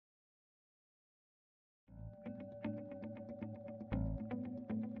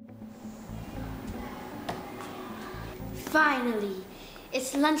Finally,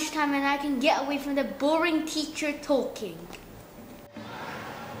 it's lunchtime and I can get away from the boring teacher talking.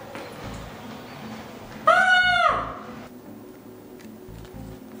 Ah!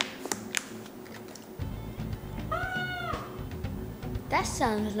 Ah! That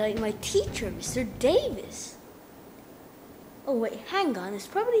sounds like my teacher, Mr. Davis. Oh wait, hang on. It's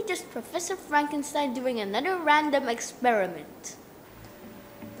probably just Professor Frankenstein doing another random experiment.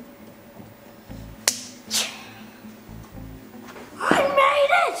 I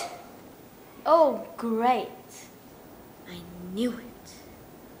made it! Oh, great. I knew it.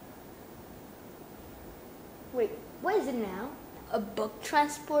 Wait, what is it now? A book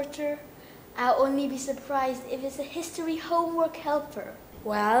transporter? I'll only be surprised if it's a history homework helper.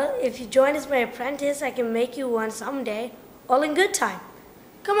 Well, if you join as my apprentice, I can make you one someday. All in good time.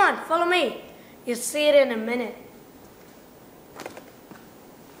 Come on, follow me. You'll see it in a minute.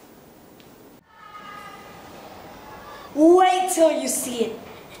 Wait till you see it.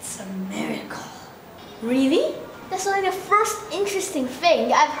 It's a miracle. Really? That's only the first interesting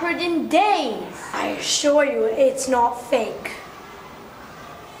thing I've heard in days. I assure you, it's not fake.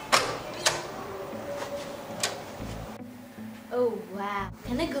 Oh, wow.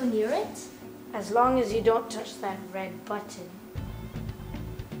 Can I go near it? As long as you don't touch that red button.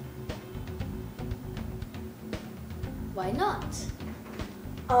 Why not?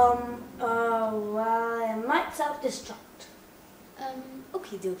 Well, it might self-destruct.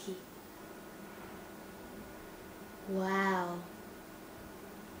 Okie dokie. Wow.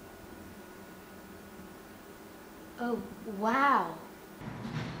 Oh, wow.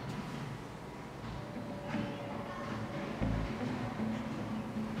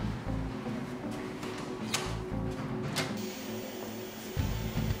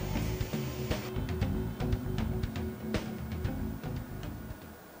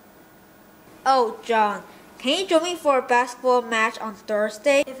 Oh, John, can you join me for a basketball match on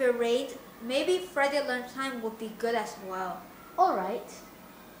Thursday? If it rains, maybe Friday lunchtime would be good as well. All right.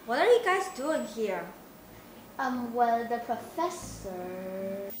 What are you guys doing here? Well, the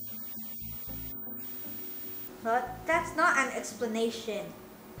professor... But that's not an explanation.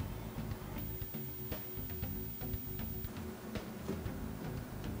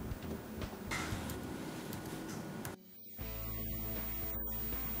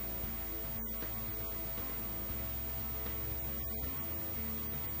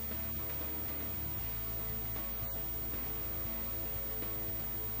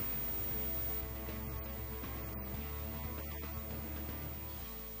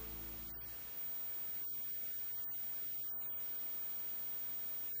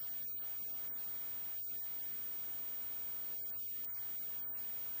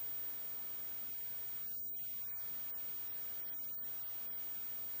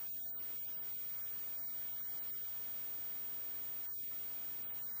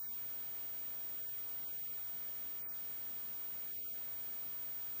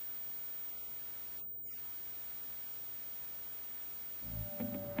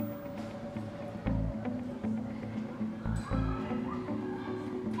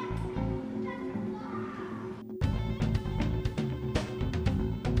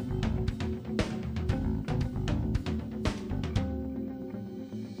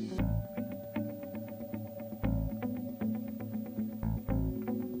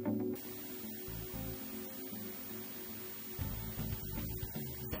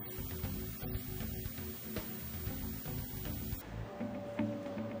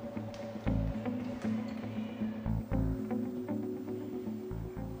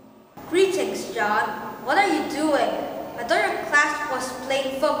 Greetings, John. What are you doing? I thought your class was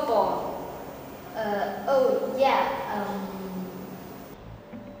playing football. Oh, yeah,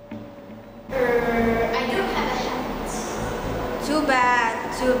 I don't have a hat. Too bad,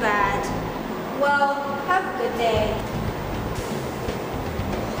 too bad. Well, have a good day.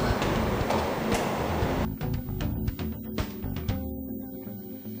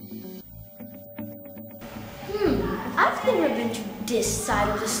 I've never been to this side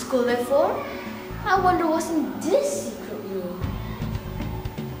of the school before. I wonder what's in this secret room.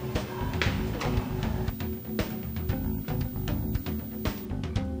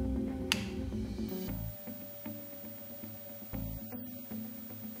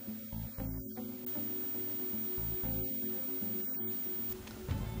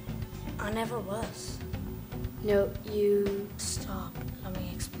 I never was. No, you... Stop, let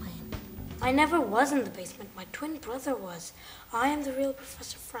me explain. I never was in the basement. My twin brother was. I am the real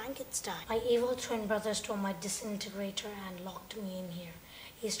Professor Frankenstein. My evil twin brother stole my disintegrator and locked me in here.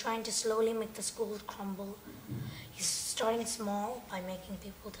 He's trying to slowly make the school crumble. He's starting small by making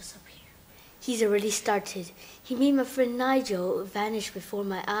people disappear. He's already started. He made my friend Nigel vanish before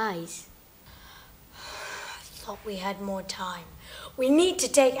my eyes. I thought we had more time. We need to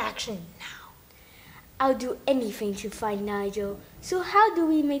take action now. I'll do anything to find Nigel. So how do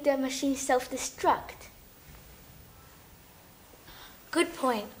we make the machine self-destruct? Good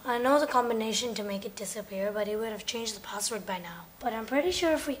point. I know the combination to make it disappear, but it would have changed the password by now. But I'm pretty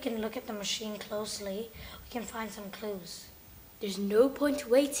sure if we can look at the machine closely, we can find some clues. There's no point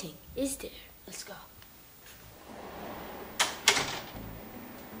waiting, is there? Let's go.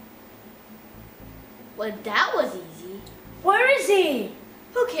 Well, that was easy. Where is he?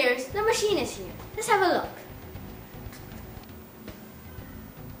 Who cares? The machine is here. Let's have a look.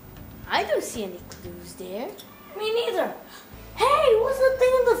 I don't see any clues there. Me neither. Hey, what's the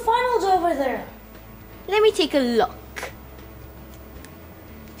thing in the finals over there? Let me take a look.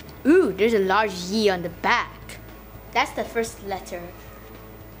 Ooh, there's a large Y on the back. That's the first letter.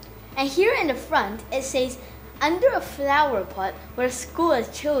 And here in the front, it says, under a flower pot where school as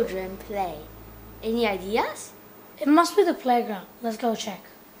children play. Any ideas? It must be the playground. Let's go check.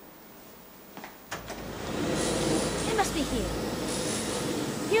 It must be here.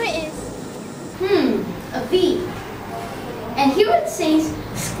 Here it is. A V. And here it says,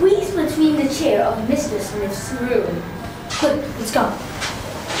 squeeze between the chair of Mr. Smith's room. Quick, let's go.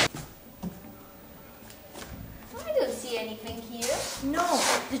 I don't see anything here. No,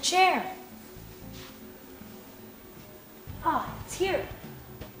 the chair. Ah, it's here.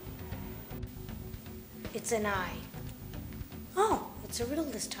 It's an I. Oh, it's a riddle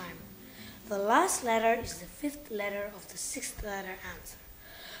this time. The last letter is the fifth letter of the sixth letter answer.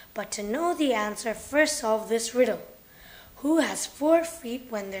 But to know the answer, first solve this riddle. Who has 4 feet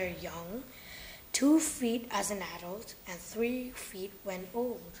when they're young, 2 feet as an adult, and 3 feet when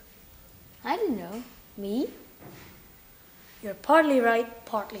old? I don't know. Me? You're partly right,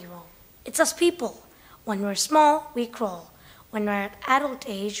 partly wrong. It's us people. When we're small, we crawl. When we're at adult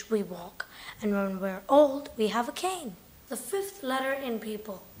age, we walk. And when we're old, we have a cane. The fifth letter in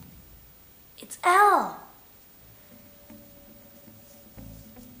people. It's L.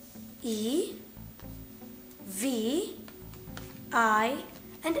 E, V, I,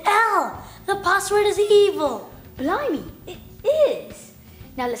 and L. The password is evil. Blimey, it is.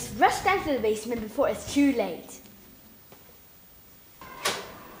 Now let's rush down to the basement before it's too late.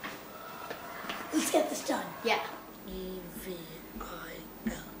 Let's get this done. Yeah. E, V, I,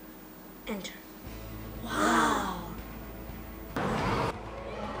 L. Enter. Wow.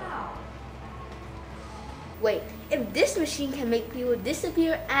 Wait, if this machine can make people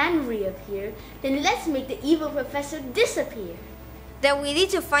disappear and reappear, then let's make the evil professor disappear. Then we need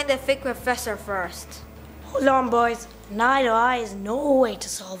to find the fake professor first. Hold on, boys. An eye to eye is no way to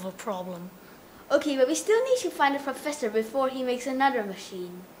solve a problem. Okay, but we still need to find the professor before he makes another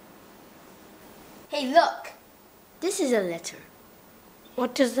machine. Hey, look! This is a letter.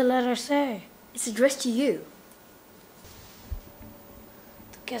 What does the letter say? It's addressed to you.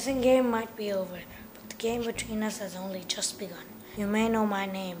 The guessing game might be over, but the game between us has only just begun. You may know my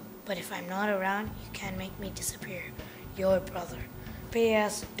name, but if I'm not around, you can't make me disappear. Your brother.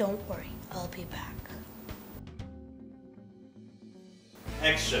 P.S. Don't worry, I'll be back.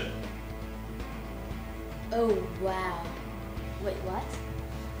 Action. Oh, wow. Wait, what?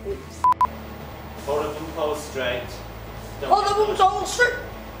 Oops. Hold the boom pole straight. Hold the boom pole straight!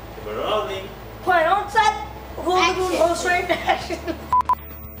 We're rolling. Quiet on set! Hold the boom Action. pole straight! Action!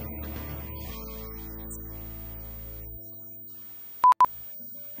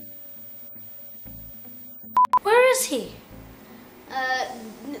 Where is he?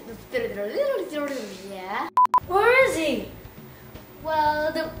 Yeah. Where is he?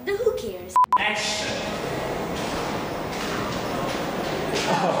 Well, the who cares? Action.